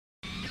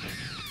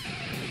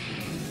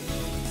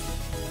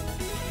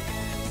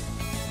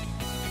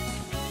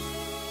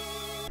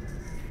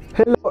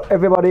Hello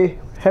everybody,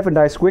 have a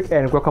nice week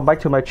and welcome back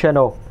to my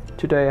channel.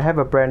 Today I have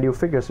a brand new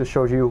figures to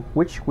show you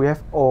which we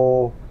have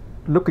all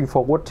looking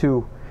forward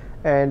to.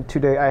 And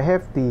today I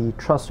have the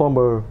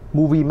Transformer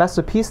movie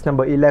Masterpiece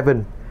number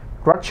 11,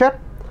 Ratchet,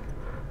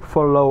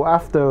 follow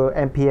after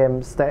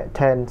MPM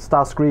 10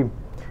 Starscream.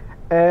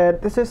 And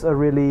this is a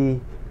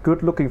really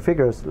good looking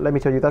figures, let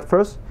me tell you that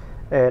first.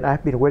 And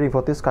I've been waiting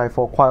for this guy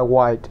for quite a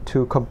while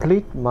to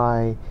complete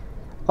my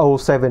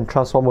 07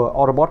 Transformer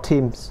Autobot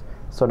teams,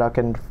 so now I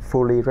can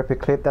fully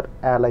replicate that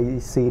alley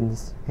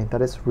scenes, and that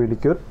is really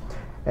good.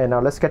 And now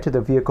let's get to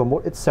the vehicle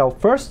mode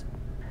itself first.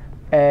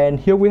 And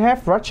here we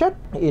have Ratchet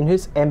in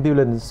his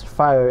ambulance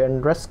fire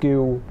and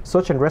rescue,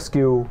 search and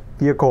rescue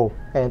vehicle,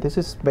 and this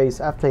is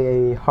based after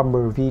a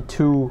Hummer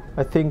V2,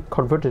 I think,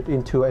 converted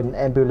into an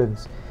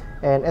ambulance.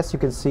 And as you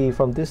can see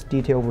from this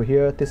detail over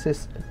here, this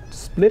is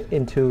split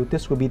into,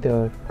 this will be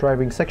the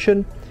driving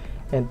section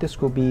and this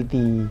will be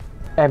the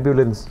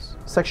ambulance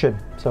section,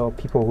 so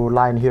people will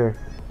line here.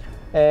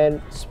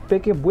 And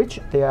speaking of which,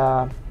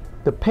 the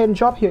paint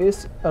job here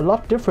is a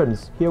lot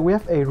different. Here we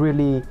have a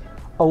really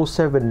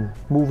 07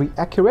 movie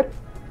accurate.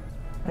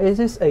 This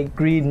is a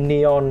green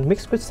neon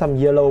mixed with some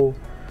yellow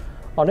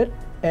on it,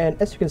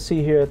 and as you can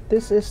see here,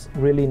 this is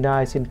really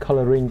nice in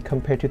coloring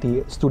compared to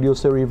the Studio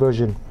Series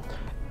version.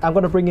 I'm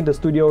gonna bring in the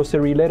Studio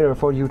Series later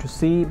for you to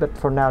see, but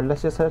for now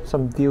let's just have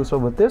some views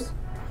over this.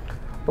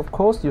 Of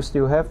course, you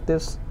still have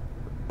this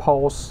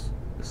pulse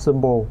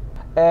symbol,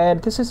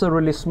 and this is a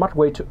really smart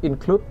way to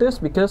include this,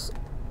 because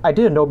I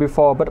didn't know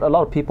before, but a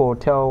lot of people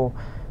tell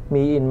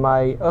me in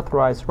my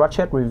Earthrise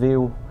Ratchet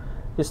review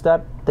is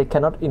that they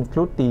cannot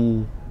include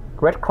the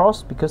red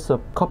cross because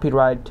of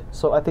copyright.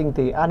 So I think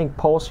the adding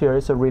pulse here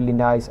is a really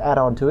nice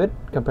add-on to it,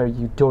 compared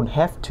you don't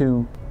have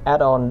to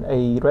add on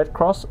a red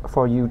cross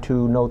for you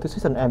to know this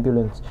is an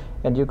ambulance.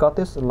 And you got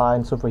this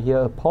lines over here,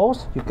 a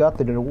pulse, you got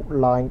the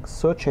line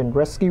search and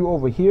rescue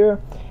over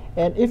here.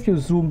 And if you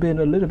zoom in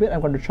a little bit,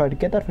 I'm going to try to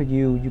get that for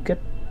you. You get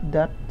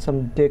that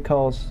some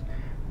decals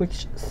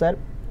which said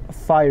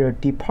fire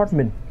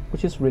department,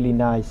 which is really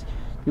nice.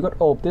 You got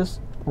all this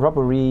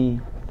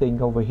rubbery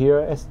thing over here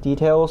as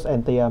details,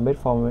 and they are made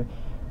from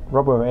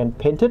rubber and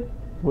painted,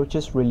 which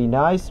is really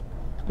nice.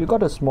 You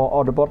got a small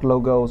Autobot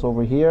logos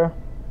over here,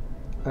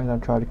 and I'll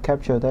try to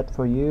capture that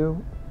for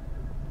you.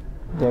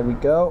 There we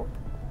go.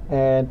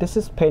 And this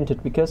is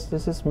painted because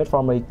this is made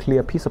from a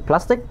clear piece of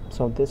plastic,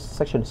 so this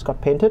section is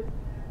got painted.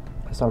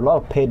 There's a lot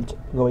of paint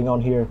going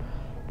on here,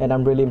 and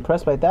I'm really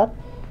impressed by that.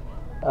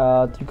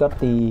 You got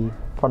the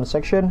front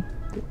section,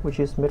 which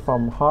is made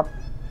from hard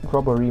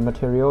rubbery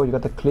material. You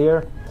got the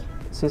clear,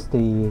 this is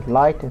the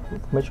light,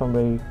 made from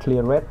a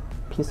clear red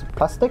piece of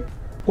plastic.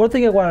 One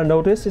thing I want to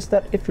notice is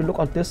that if you look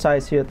on this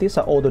side here, these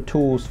are all the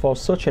tools for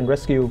search and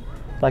rescue.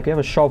 Like you have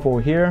a shovel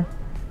here,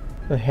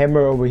 a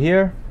hammer over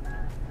here,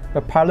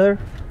 a paddler,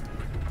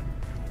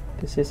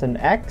 this is an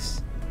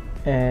axe,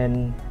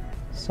 and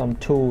some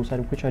tools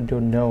which I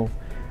don't know.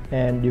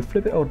 And you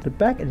flip it over the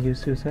back and you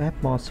still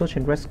have more search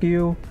and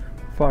rescue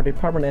for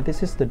department. And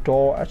this is the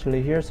door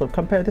actually here, so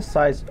compare this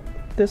size,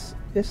 this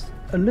is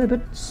a little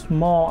bit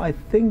small I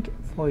think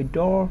for a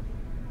door.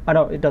 I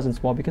know it doesn't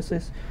small because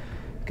this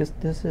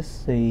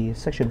is the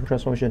section for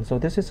transformation, so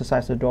this is the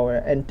size of the door.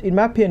 And in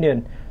my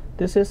opinion,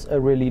 this is a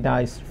really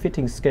nice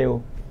fitting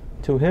scale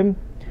to him.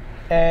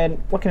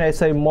 And what can I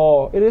say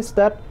more? It is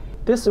that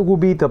this will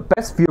be the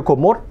best vehicle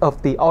mode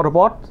of the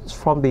Autobots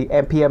from the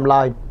MPM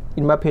line.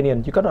 In my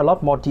opinion, you got a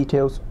lot more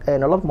details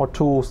and a lot more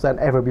tools than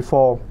ever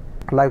before.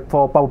 Like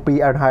for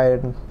Bumblebee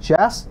and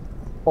Jazz,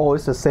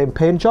 it's the same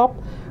paint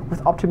job.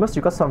 With Optimus,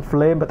 you got some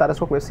flame, but that is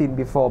what we've seen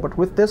before. But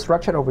with this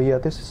Ratchet over here,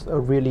 this is a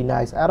really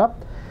nice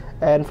add-up.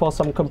 And for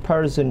some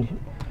comparison,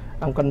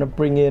 I'm gonna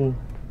bring in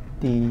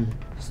the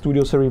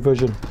Studio Series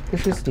version.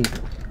 This is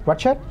the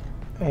Ratchet,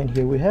 and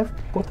here we have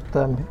both of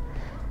them.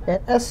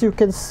 And as you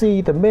can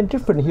see, the main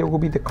difference here will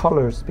be the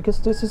colors, because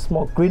this is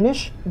more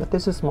greenish, but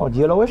this is more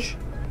yellowish,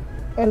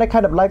 and I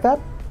kind of like that.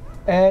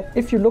 And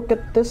if you look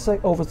at this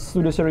over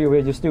Studio Series where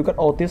you still got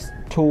all these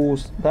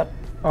tools that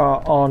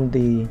are on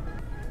the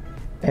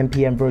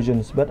MPM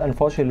versions, but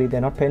unfortunately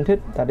they're not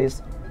painted. That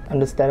is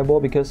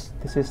understandable because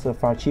this is a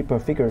far cheaper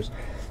figures.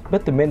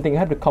 But the main thing I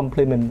have to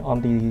compliment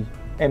on the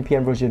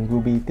MPM version will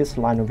be this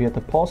line over here.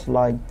 The pulse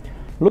line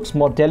looks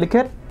more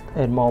delicate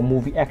and more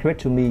movie accurate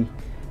to me.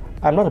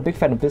 I'm not a big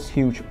fan of this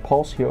huge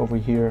pulse here over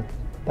here.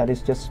 That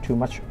is just too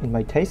much in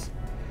my taste.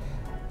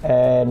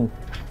 And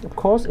of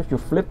course, if you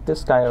flip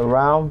this guy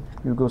around,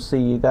 you will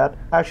see that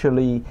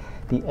actually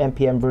the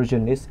MPM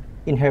version is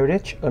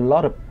inherited a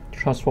lot of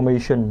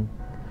transformation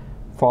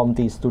from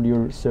the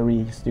Studio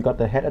Series. You got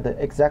the head at the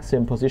exact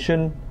same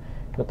position,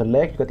 you got the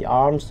leg, you got the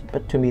arms,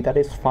 but to me that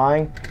is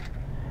fine.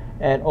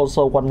 And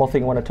also one more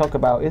thing I want to talk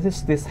about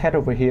is this head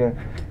over here.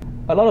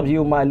 A lot of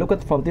you might look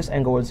at it from this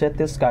angle and say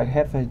this guy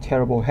has a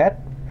terrible head,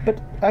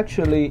 but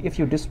actually if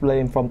you display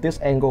him from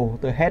this angle,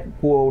 the head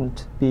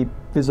won't be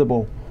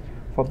visible.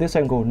 From this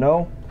angle,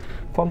 no.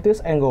 From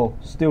this angle,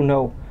 still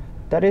no.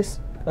 That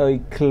is a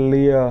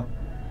clear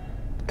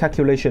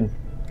calculation.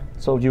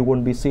 So you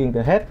won't be seeing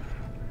the head.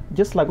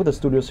 just like with the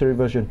Studio Series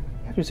version.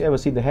 Have you ever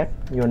seen the head?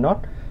 You're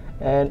not.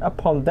 And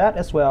upon that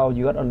as well,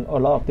 you got a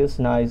lot of this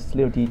nice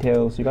little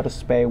details. You got a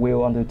spare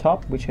wheel on the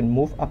top, which can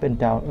move up and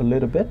down a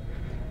little bit.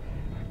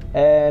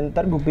 And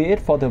that will be it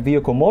for the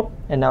vehicle mode.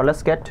 And now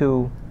let's get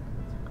to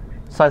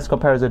size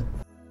comparison.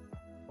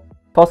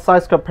 For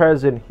size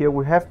comparison, here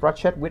we have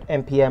Ratchet with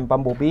MPM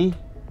Bumblebee.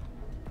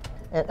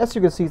 And as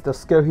you can see, the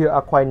scale here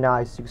are quite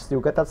nice. You still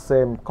get that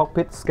same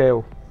cockpit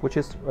scale, which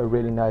is a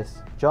really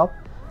nice job.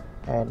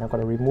 And I'm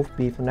gonna remove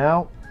B for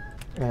now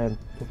and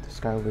put this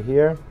guy over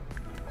here.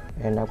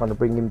 And I'm gonna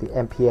bring in the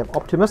MPM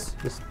Optimus,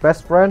 his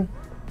best friend.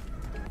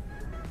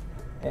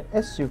 And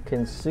as you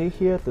can see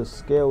here, the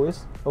scale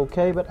is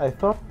okay, but I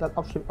thought that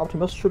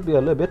Optimus should be a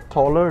little bit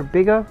taller and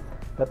bigger,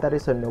 but that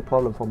is no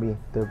problem for me.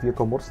 The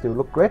vehicle mode still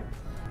look great.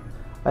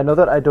 I know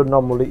that I don't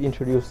normally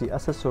introduce the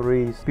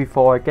accessories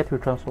before I get to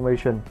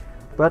transformation,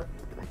 but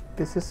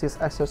this is his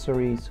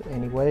accessories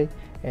anyway.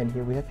 And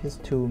here we have his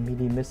 2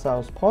 mini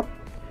missiles pod.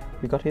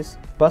 We got his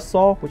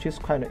buzzsaw, which is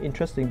kind of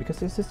interesting because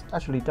this is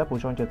actually double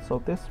jointed,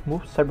 so this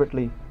moves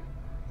separately.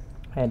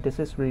 And this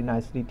is really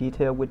nicely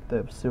detailed with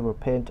the silver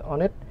paint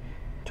on it.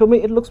 To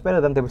me, it looks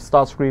better than the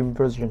Starscream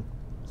version.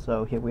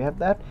 So here we have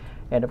that.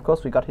 And of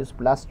course, we got his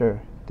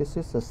blaster. This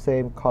is the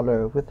same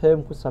color with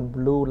him, with some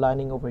blue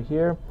lining over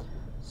here,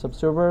 some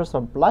silver,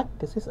 some black.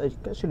 This is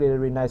actually a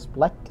really nice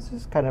black. This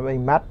is kind of a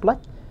matte black.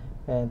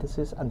 And this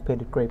is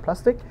unpainted gray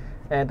plastic.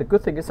 And the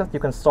good thing is that you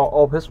can store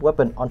all his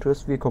weapon onto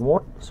his vehicle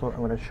mode. So I'm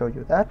going to show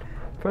you that.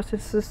 First,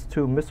 this is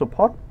 2 missile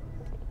pod.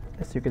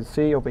 As you can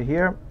see over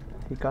here,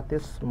 he got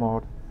this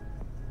small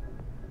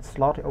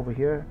slot over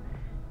here.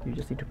 You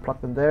just need to plug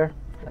them there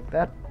like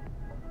that.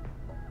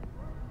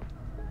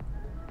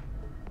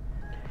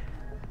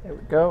 There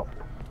we go.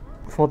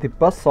 For the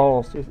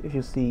buzzsaws, if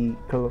you see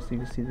close, you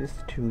can see these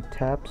 2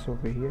 tabs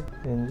over here.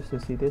 And just to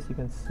see this, you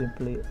can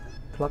simply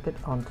plug it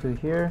onto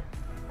here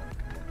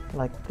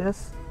like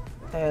this.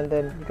 And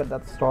then you got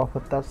that straw,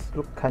 but does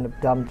look kind of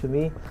dumb to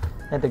me.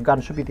 And the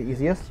gun should be the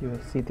easiest. You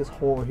see this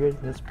hole over here, you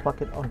just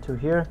plug it onto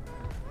here,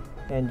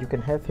 and you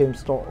can have him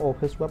store all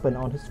his weapon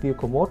on his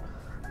vehicle mode.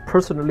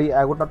 Personally,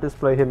 I would not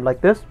display him like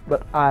this,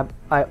 but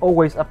I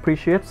always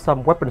appreciate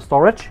some weapon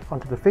storage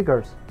onto the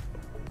figures.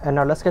 And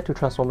now let's get to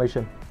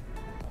transformation.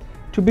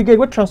 To begin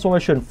with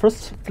transformation,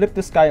 first flip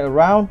this guy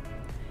around,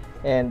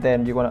 and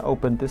then you're gonna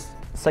open this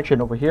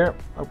section over here,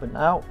 open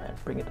out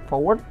and bring it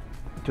forward.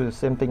 Do the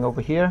same thing over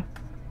here.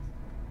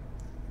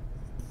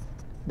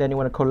 Then you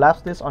want to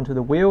collapse this onto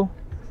the wheel.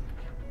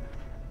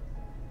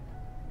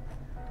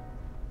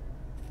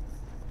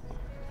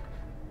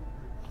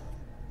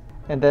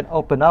 And then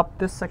open up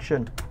this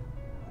section.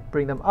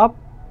 Bring them up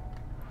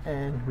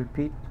and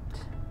repeat.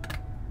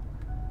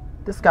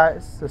 This guy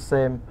is the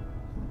same.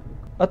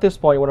 At this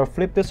point, you want to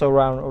flip this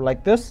around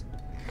like this.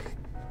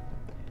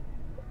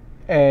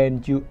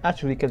 And you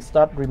actually can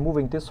start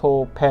removing this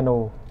whole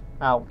panel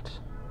out.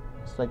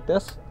 Just like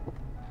this.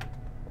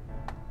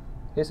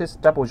 This is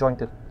double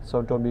jointed,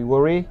 so don't be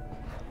worried.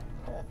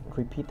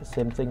 Repeat the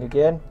same thing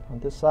again on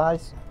this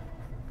side.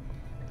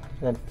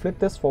 Then flip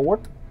this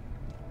forward.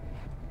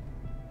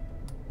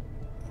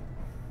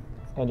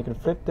 And you can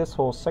flip this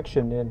whole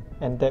section in.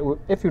 And that will,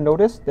 if you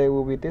notice, there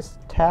will be this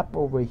tab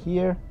over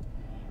here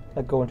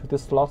that go into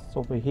this slots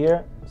over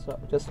here. So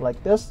just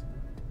like this.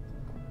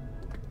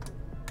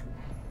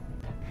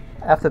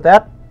 After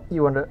that,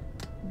 you want to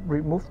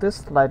remove this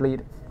slightly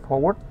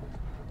forward.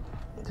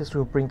 This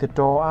will bring the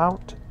door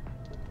out.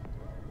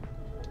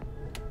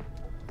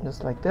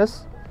 Just like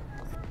this.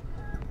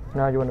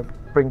 Now you want to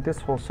bring this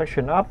whole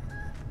section up,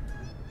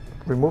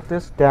 remove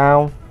this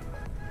down,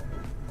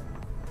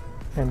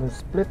 and then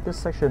split this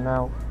section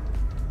out.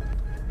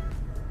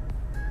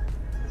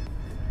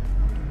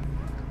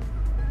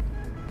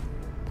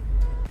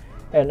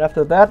 And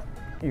after that,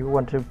 you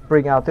want to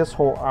bring out this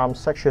whole arm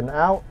section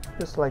out,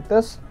 just like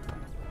this.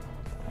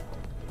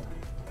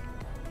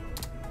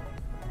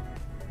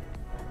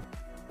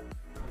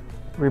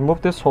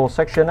 Remove this whole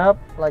section up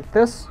like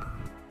this.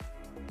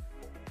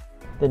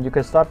 Then you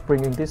can start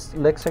bringing this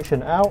leg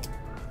section out,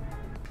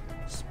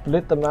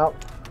 split them out,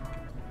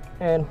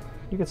 and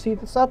you can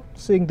start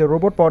seeing the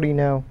robot body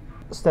now.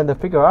 Stand the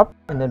figure up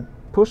and then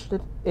push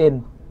it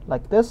in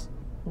like this.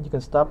 You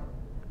can start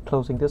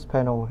closing this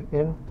panel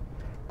in.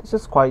 This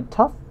is quite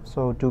tough,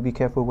 so do be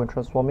careful when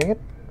transforming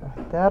it.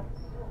 Like that.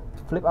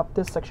 Flip up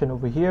this section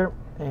over here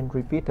and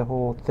repeat the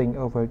whole thing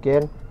over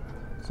again.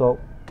 So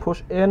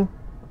push in,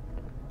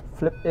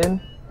 flip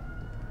in,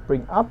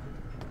 bring up.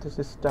 This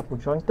is double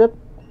jointed.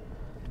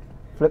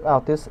 Flip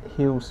out this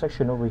heel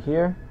section over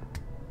here.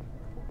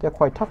 They're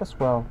quite tough as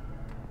well.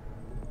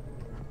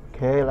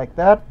 Okay, like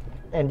that.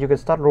 And you can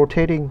start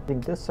rotating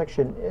this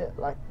section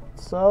like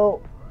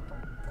so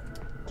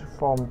to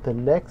form the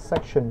leg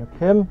section of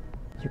him.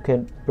 You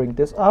can bring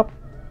this up,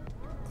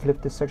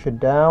 flip this section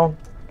down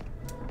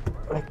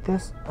like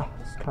this.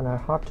 It's kind of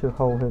hard to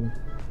hold him.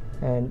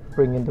 And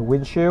bring in the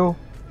windshield.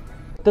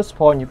 At this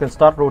point, you can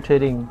start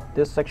rotating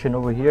this section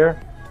over here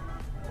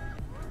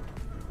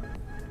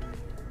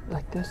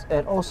like this,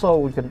 and also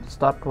we can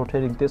start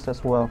rotating this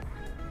as well.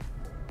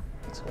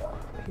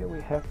 here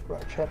we have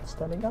Ratchet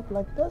standing up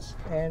like this,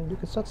 and you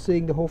can start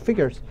seeing the whole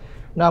figures.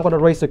 Now I'm gonna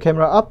raise the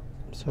camera up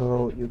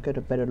so you get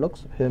a better look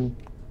of him.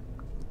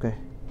 Okay.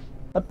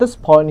 At this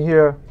point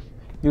here,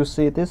 you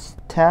see this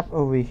tab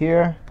over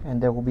here,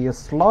 and there will be a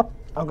slot.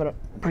 I'm gonna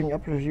bring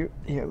up here.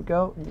 Here we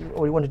go.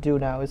 All you want to do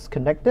now is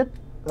connect it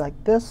like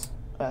this.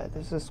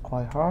 This is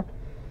quite hard.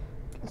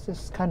 This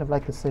is kind of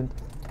like the same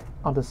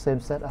on the same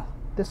set.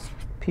 This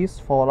piece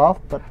fall off,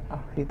 but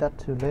I'll leave that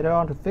to later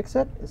on to fix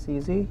it. It's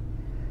easy.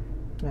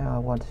 Now I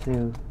want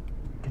to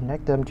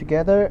connect them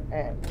together,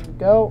 and there we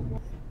go.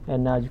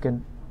 And now you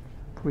can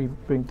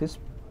bring this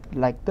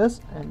like this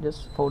and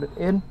just fold it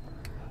in.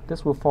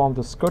 This will form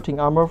the skirting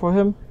armor for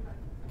him.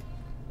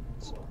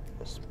 So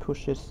just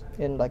push it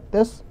in like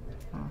this.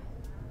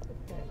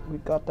 We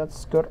got that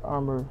skirt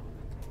armor.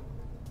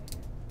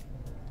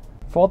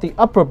 For the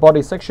upper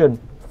body section,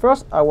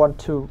 first I want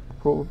to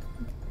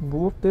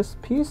move this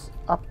piece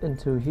up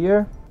into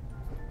here,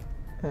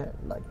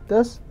 like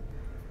this,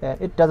 and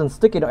it doesn't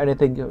stick in or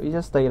anything. It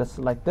just stays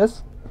like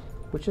this,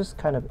 which is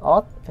kind of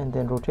odd. And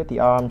then rotate the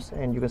arms,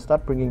 and you can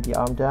start bringing the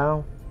arm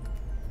down.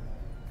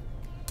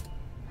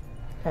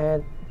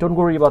 And don't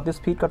worry about this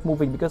piece not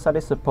moving, because that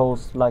is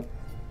supposed like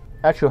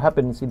actually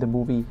happens in the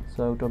movie,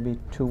 so don't be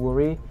too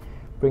worried.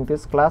 Bring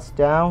this glass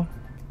down,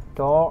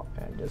 door,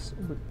 and just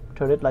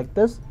turn it like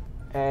this,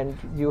 and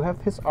you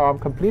have his arm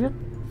completed.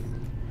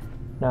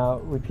 Now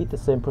repeat the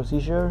same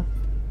procedure.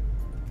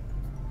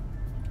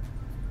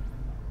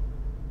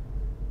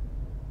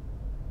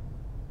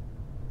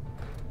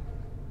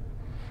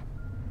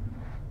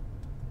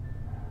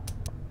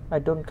 I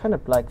don't kind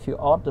of like feel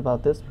odd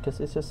about this, because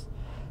it's just,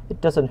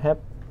 it doesn't have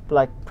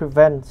like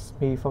prevents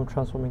me from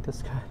transforming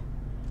this guy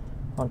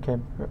on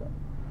camera.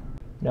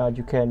 Now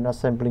you can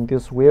assembling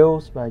these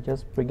wheels by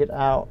just bring it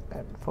out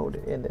and fold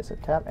it in. There's a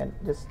tab, and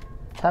just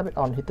tap it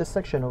on hit this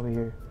section over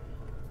here.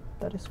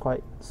 That is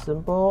quite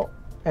simple,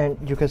 and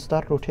you can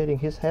start rotating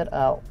his head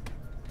out.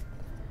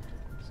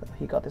 So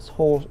he got this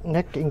whole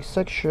necking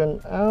section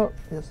out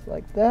just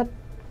like that.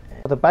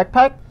 For the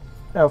backpack,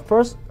 now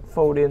first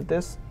fold in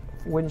this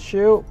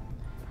windshield,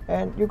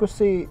 and you can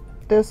see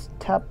this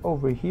tab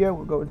over here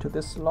will go into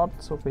this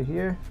slots over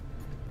here.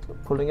 So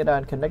pulling it out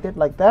and connect it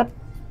like that.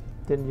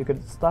 Then you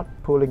can start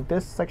pulling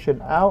this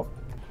section out,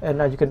 and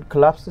now you can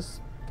collapse this,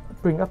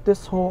 bring up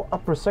this whole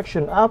upper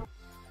section up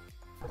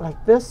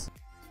like this.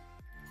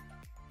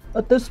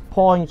 At this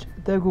point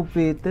there will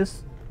be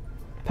this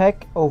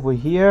peg over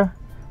here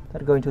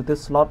that go into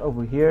this slot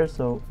over here,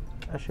 so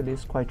actually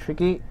it's quite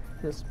tricky.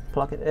 Just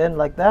plug it in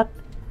like that,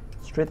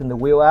 straighten the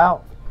wheel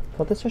out.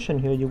 For this section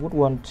here, you would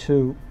want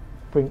to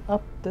bring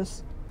up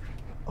this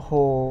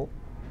whole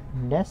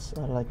nest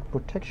or like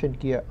protection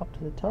gear up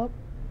to the top,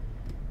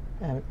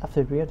 and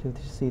after you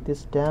see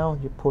this down,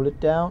 you pull it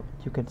down.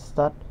 You can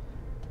start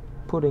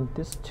putting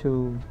this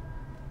two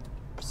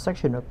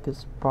section of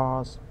this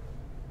bars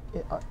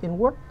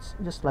inwards,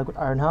 just like with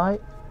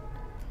ironhide.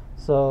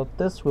 So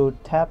this will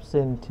taps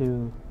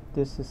into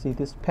this. You see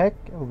this peg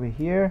over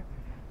here,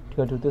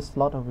 go to this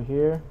slot over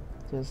here,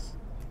 just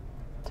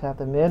tap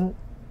them in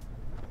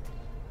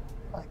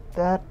like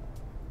that,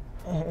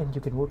 and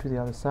you can move to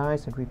the other side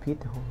and repeat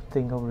the whole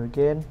thing over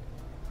again.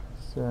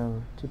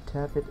 So to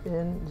tap it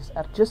in, just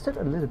adjust it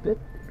a little bit,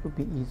 it would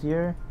be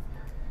easier.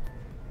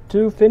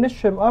 To finish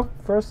him up,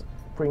 first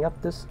bring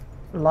up this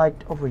light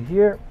over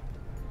here,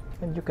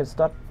 and you can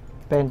start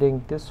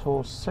bending this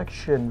whole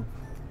section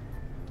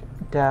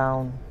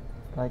down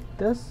like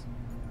this.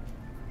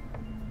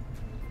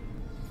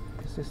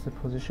 This is the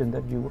position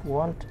that you would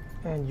want,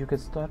 and you can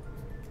start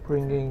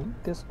bringing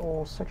this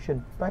whole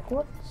section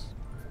backwards,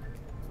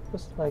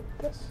 just like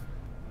this.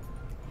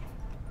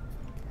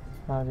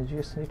 Now you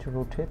just need to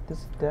rotate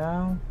this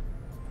down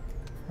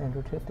and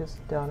rotate this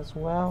down as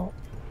well,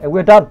 and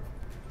we're done.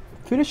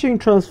 Finishing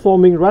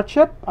transforming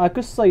Ratchet, I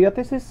could say that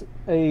this is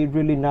a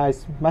really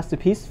nice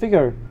masterpiece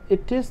figure.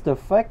 It is the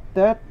fact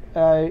that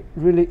I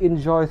really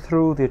enjoy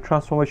through the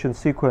transformation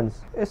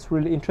sequence. It's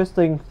really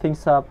interesting.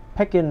 Things are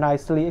packed in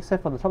nicely,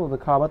 except for the top of the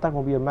car, but that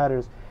won't be a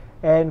matter.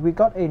 And we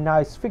got a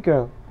nice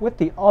figure with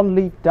the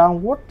only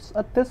downwards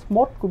at this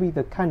mode could be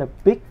the kind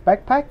of big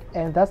backpack,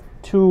 and that's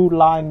two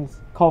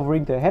lines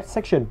covering the head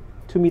section.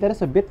 To me that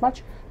is a bit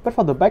much, but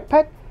for the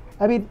backpack,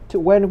 I mean,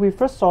 when we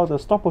first saw the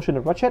stop motion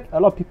of Ratchet, a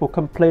lot of people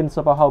complained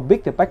about how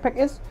big the backpack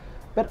is,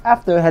 but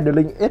after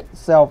handling it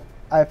itself,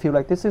 I feel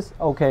like this is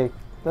okay.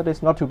 That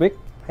is not too big,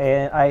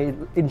 and I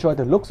enjoy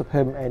the looks of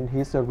him, and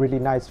he's a really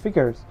nice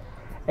figure.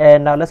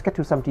 And now let's get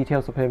to some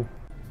details of him.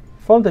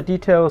 From the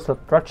details of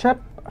Ratchet,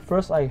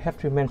 first I have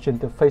to mention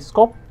the face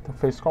sculpt. The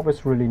face sculpt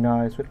is really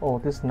nice with all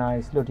these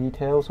nice little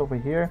details over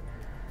here.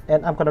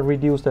 And I'm gonna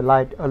reduce the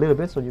light a little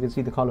bit so you can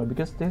see the color,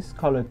 because this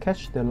color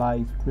catch the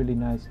light really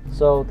nice.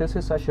 So this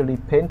is actually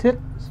painted,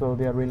 so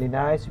they are really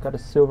nice. You got a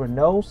silver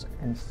nose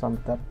and some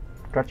of that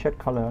Ratchet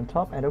color on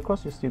top, and of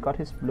course you still got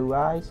his blue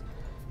eyes.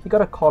 He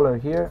got a collar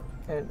here,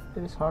 and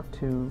it is hard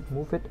to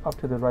move it up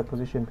to the right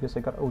position because I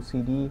got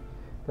OCD,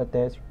 but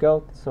there you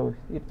go. So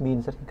it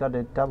means that he got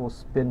a double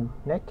spin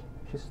neck,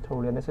 which is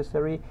totally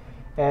unnecessary.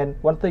 And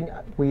one thing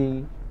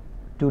we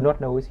do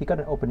not know is he got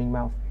an opening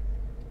mouth.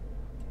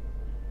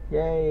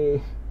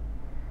 Yay!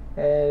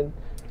 And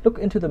look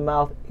into the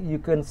mouth, you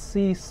can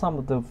see some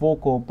of the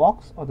vocal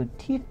box or the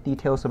teeth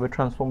details of a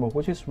Transformer,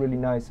 which is really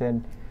nice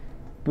and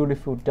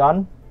beautiful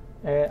done.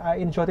 I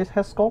enjoy this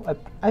head sculpt.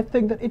 I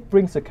think that it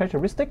brings a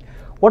characteristic.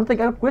 One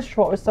thing I would wish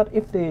for is that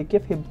if they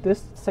give him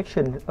this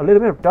section a little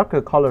bit of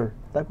darker color,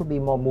 that would be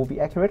more movie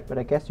accurate, but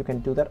I guess you can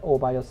do that all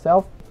by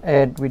yourself.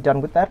 And we're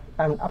done with that.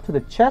 I'm up to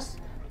the chest.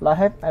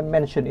 Like I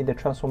mentioned in the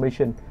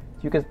transformation,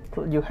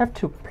 you have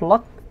to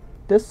plug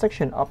this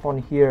section up on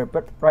here,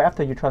 but right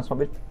after you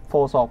transform, it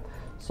falls off.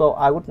 So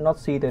I would not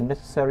see the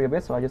necessary of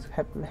it, so I just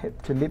have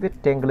to leave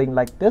it dangling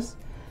like this.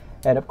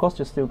 And of course,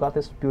 you still got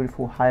this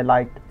beautiful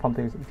highlight from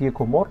the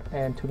vehicle mode,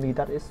 and to me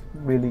that is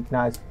really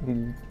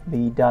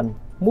nicely done.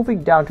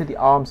 Moving down to the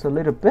arms a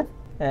little bit,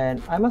 and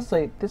I must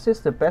say this is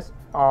the best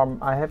arm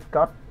I have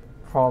got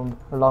from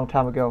a long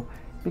time ago,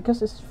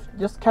 because it's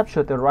just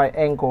captured the right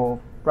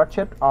angle,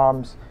 Ratchet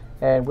arms,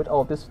 and with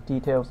all these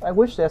details. I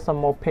wish there's some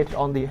more paint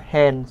on the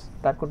hands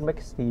that could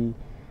make the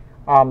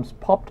arms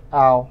popped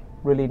out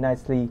really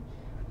nicely,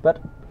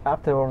 but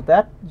after all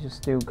that, you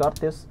still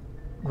got this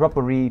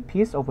rubbery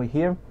piece over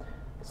here.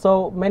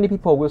 So many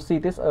people will see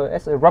this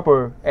as a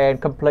rubber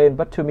and complain,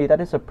 but to me that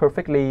is a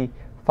perfectly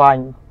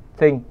fine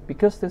thing,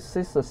 because this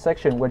is a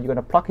section where you're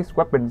gonna plug his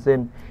weapons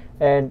in,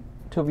 and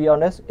to be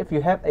honest, if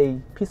you have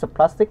a piece of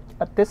plastic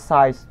at this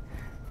size,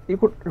 it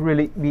would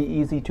really be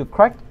easy to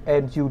crack,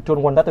 and you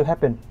don't want that to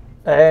happen.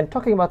 And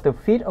talking about the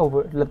feet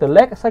over the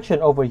leg section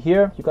over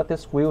here, you got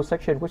this wheel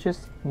section which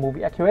is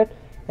movie accurate,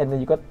 and then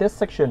you got this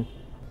section,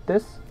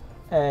 this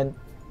and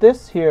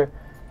this here.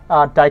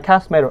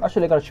 Die-cast metal.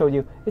 Actually, I'm gonna show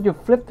you. If you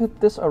flip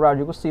this around,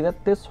 you will see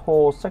that this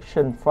whole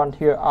section front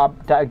here are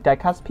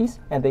die-cast piece,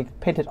 and they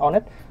painted on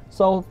it.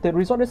 So the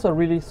result is a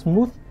really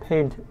smooth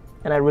paint,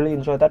 and I really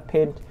enjoy that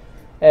paint.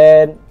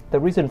 And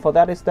the reason for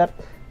that is that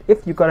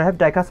if you're gonna have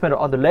die-cast metal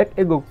on the leg,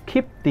 it will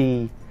keep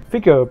the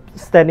figure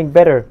standing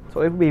better,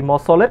 so it will be more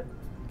solid.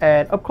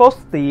 And of course,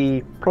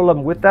 the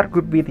problem with that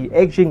could be the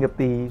edging of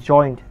the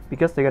joint,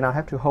 because they're gonna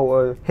have to hold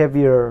a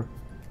heavier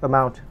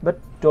amount, but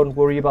don't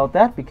worry about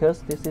that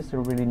because this is a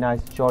really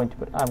nice joint,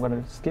 but I'm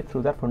gonna skip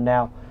through that for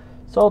now.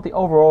 So the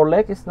overall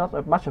leg is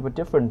not much of a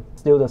difference,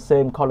 still the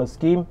same color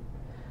scheme.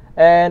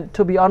 And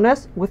to be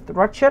honest, with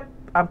Ratchet,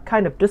 I'm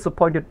kind of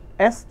disappointed.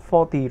 As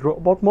for the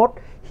robot mode,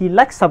 he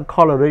lacks some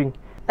coloring.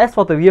 As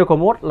for the vehicle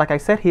mode, like I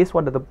said, he is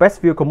one of the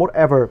best vehicle mode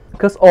ever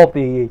because of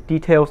the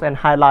details and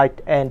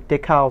highlight and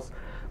decals.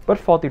 But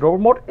for the robot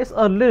mode, it's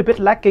a little bit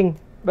lacking.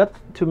 But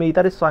to me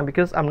that is fine,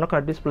 because I'm not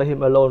going to display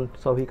him alone,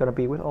 so he's going to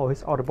be with all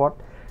his Autobot,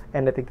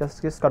 and I think that's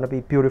just going to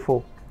be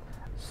beautiful.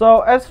 So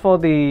as for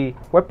the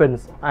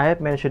weapons, I had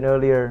mentioned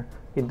earlier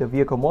in the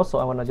vehicle mode, so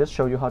I want to just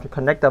show you how to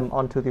connect them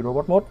onto the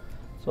robot mode.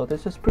 So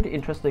this is pretty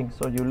interesting.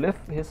 So you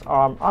lift his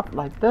arm up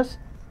like this,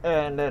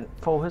 and then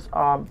fold his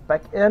arm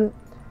back in,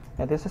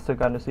 and this is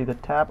going to see the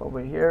tab over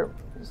here.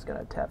 Just going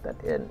to tap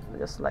that in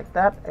just like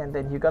that, and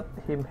then you got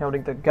him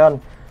holding the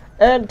gun.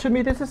 And to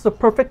me this is a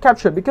perfect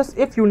capture, because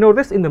if you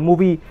notice in the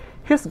movie,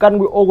 his gun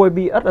will always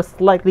be at a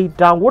slightly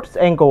downwards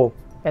angle,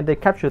 and they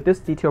captured this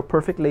detail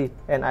perfectly,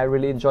 and I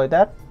really enjoy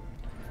that.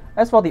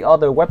 As for the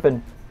other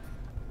weapon,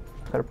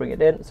 I'm gonna bring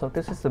it in. So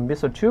this is the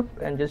missile tube,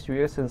 and just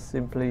you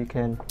simply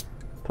can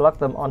plug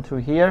them onto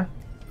here,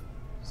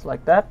 just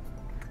like that.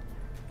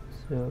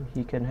 So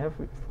he can have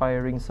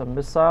firing some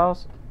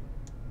missiles.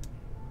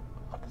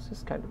 Oh, this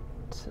is kind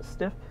of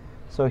stiff.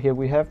 So here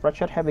we have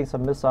Ratchet having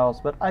some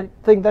missiles, but I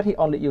think that he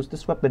only used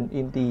this weapon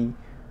in the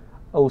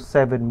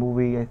 07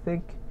 movie, I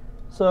think.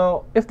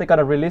 So if they're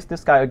gonna release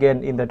this guy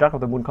again in the Dark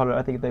of the Moon color,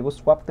 I think they will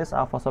swap this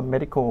out for some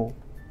medical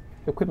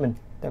equipment.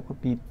 That would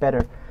be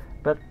better,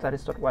 but that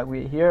is not why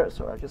we're here.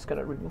 So I'm just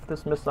gonna remove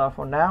this missile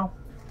for now.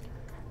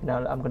 Now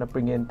I'm gonna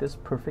bring in this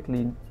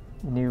perfectly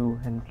new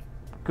and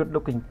good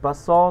looking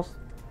buzzsaws.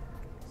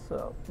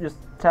 So just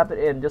tap it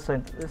in, just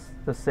like this,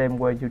 the same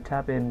way you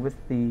tap in with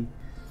the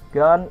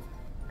gun.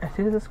 I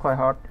think this is quite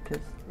hard,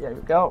 because there we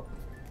go.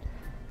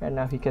 And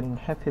now he can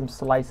have him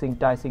slicing,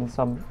 dicing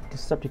some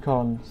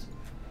Decepticons.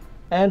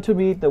 And to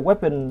me, the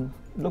weapon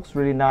looks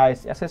really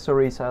nice.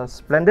 Accessories are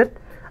splendid.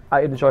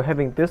 I enjoy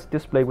having this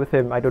display with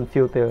him. I don't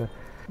feel the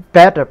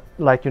bad,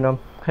 like, you know,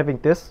 having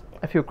this.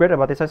 I feel great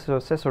about these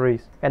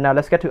accessories. And now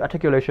let's get to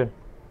articulation.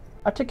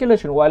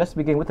 Articulation, well, let's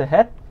begin with the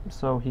head.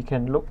 So he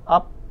can look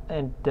up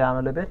and down a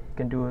little bit. He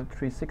can do a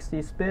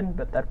 360 spin,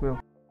 but that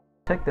will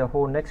take the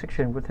whole neck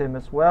section with him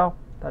as well.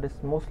 That is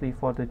mostly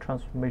for the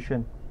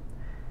transformation.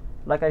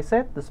 Like I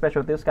said, the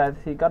special of this guy,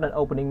 he got an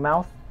opening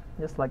mouth,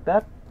 just like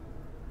that.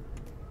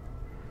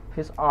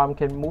 His arm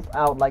can move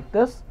out like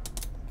this.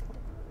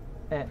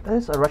 And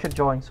this is a Ratchet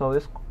joint, so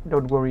this,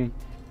 don't worry,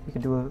 you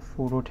can do a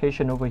full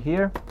rotation over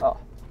here. Oh.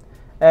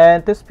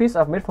 And this piece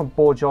I've made from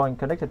ball joint,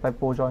 connected by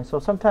ball joint, so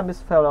sometimes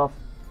this fell off.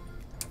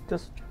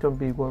 Just don't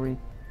be worried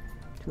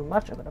too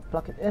much. I'm gonna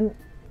plug it in.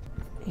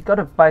 He got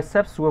a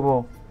bicep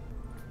swivel,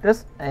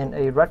 this, and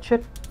a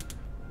Ratchet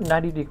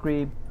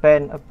 90-degree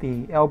bend of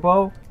the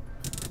elbow,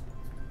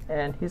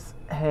 and his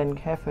hand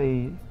have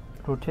a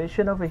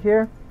rotation over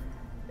here,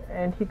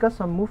 and he got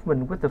some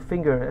movement with the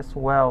finger as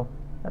well.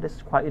 That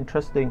is quite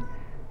interesting.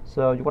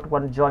 So you got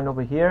one joint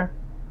over here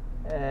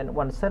and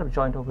one set of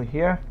joint over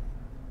here.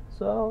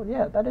 So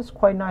yeah, that is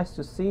quite nice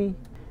to see.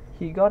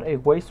 He got a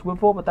waist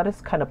swivel, but that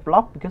is kind of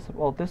blocked because of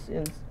all this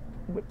is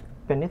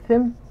beneath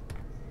him.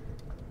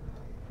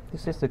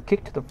 This is the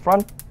kick to the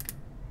front.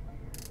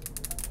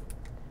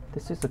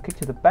 This is the kick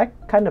to the back,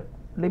 kind of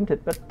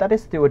limited, but that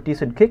is still a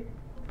decent kick.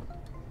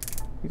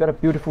 You got a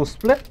beautiful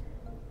split,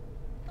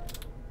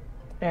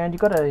 and you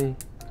got a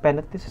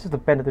bend. This is the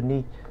bend of the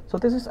knee. So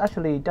this is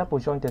actually double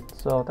jointed,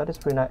 so that is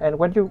pretty nice. And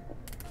when you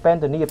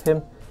bend the knee of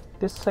him,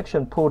 this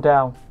section pull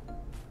down.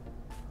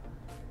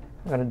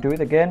 I'm gonna do it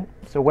again.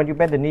 So when you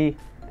bend the knee,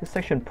 this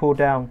section pull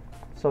down.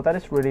 So that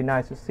is really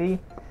nice to see.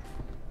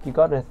 You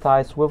got a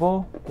thigh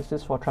swivel. This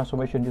is for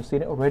transformation. You've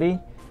seen it already.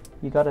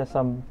 You got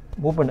some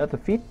movement at the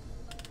feet,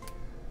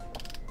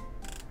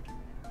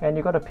 and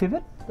you got a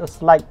pivot, a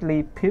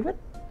slightly pivot.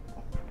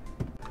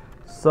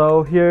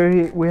 So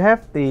here we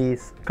have the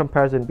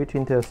comparison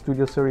between the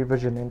Studio Series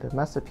version and the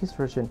Masterpiece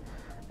version.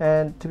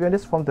 And to be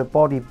honest, from the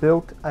body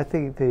build, I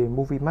think the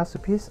movie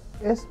Masterpiece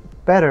is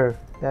better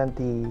than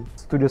the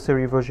Studio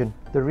Series version.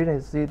 The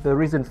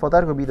reason for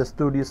that would be the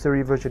Studio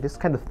Series version is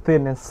kind of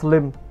thin and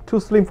slim, too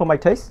slim for my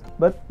taste.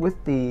 But with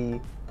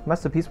the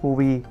Masterpiece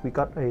movie, we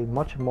got a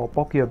much more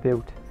bulkier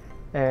build.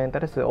 And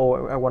that is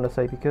all I want to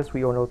say, because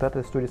we all know that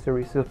the Studio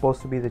Series is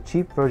supposed to be the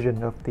cheap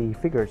version of the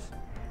figures.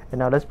 And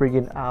now let's bring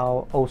in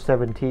our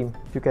 07 team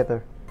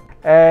together.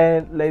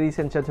 And ladies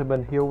and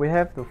gentlemen, here we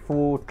have the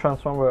full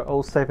Transformer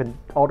 07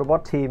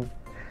 Autobot team.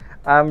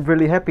 I'm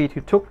really happy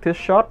to took this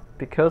shot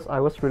because I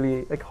was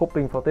really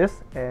hoping for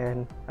this,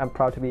 and I'm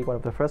proud to be one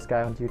of the first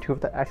guys on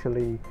YouTube that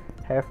actually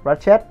have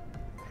Ratchet,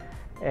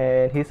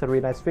 and he's a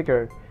really nice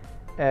figure.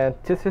 And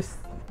this is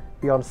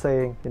beyond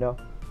saying, you know,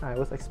 I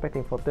was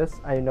expecting for this.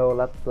 I know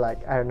that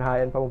like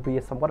Ironhide and Bumblebee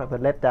is somewhat of a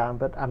letdown,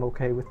 but I'm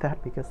okay with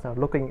that because now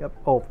looking at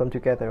all of them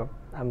together,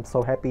 I'm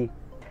so happy.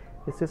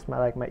 This is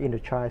my inner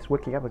child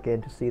waking up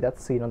again to see that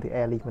scene on the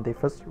alley when they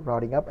first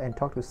riding up and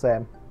talk to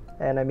Sam.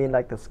 And I mean,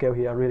 like, the scale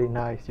here are really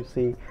nice. You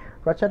see,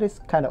 Ratchet is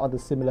kind of on the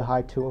similar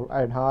height to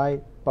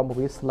Ironhide.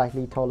 Bumblebee is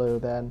slightly taller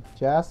than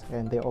Jazz,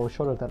 and they're all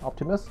shorter than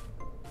Optimus.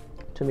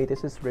 To me,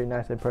 this is really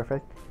nice and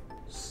perfect.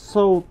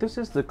 So this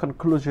is the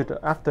conclusion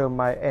after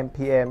my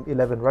MPM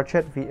 11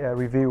 Ratchet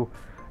review.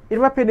 In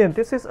my opinion,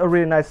 this is a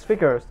really nice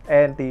figure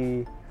and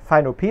the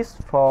final piece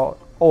for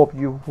all of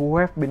you who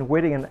have been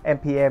waiting an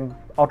MPM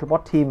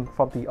Autobot team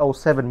from the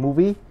 07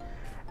 movie.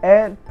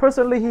 And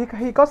personally,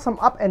 he got some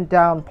up and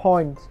down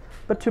points,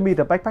 but to me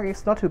the backpack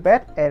is not too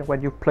bad, and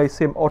when you place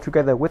him all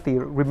together with the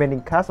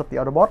remaining cast of the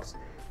Autobots,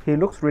 he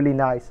looks really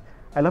nice.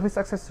 I love his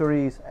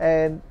accessories,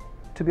 and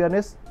to be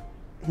honest,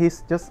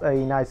 he's just a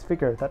nice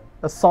figure,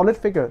 a solid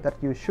figure that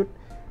you should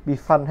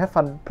have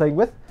fun playing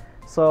with.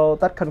 So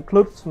that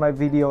concludes my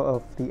video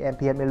of the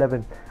MPM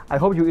 11. I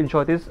hope you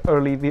enjoyed this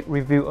early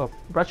review of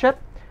Ratchet.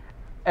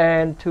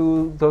 And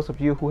to those of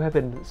you who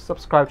haven't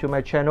subscribed to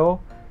my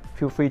channel,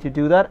 feel free to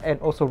do that, and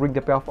also ring the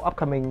bell for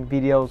upcoming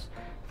videos.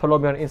 Follow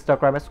me on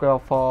Instagram as well,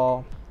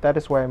 for that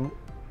is where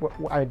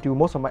I do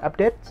most of my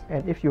updates.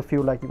 And if you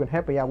feel like you can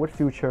help me out with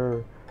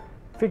future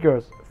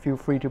figures, feel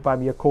free to buy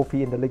me a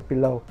coffee in the link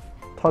below.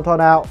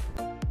 TonTon out.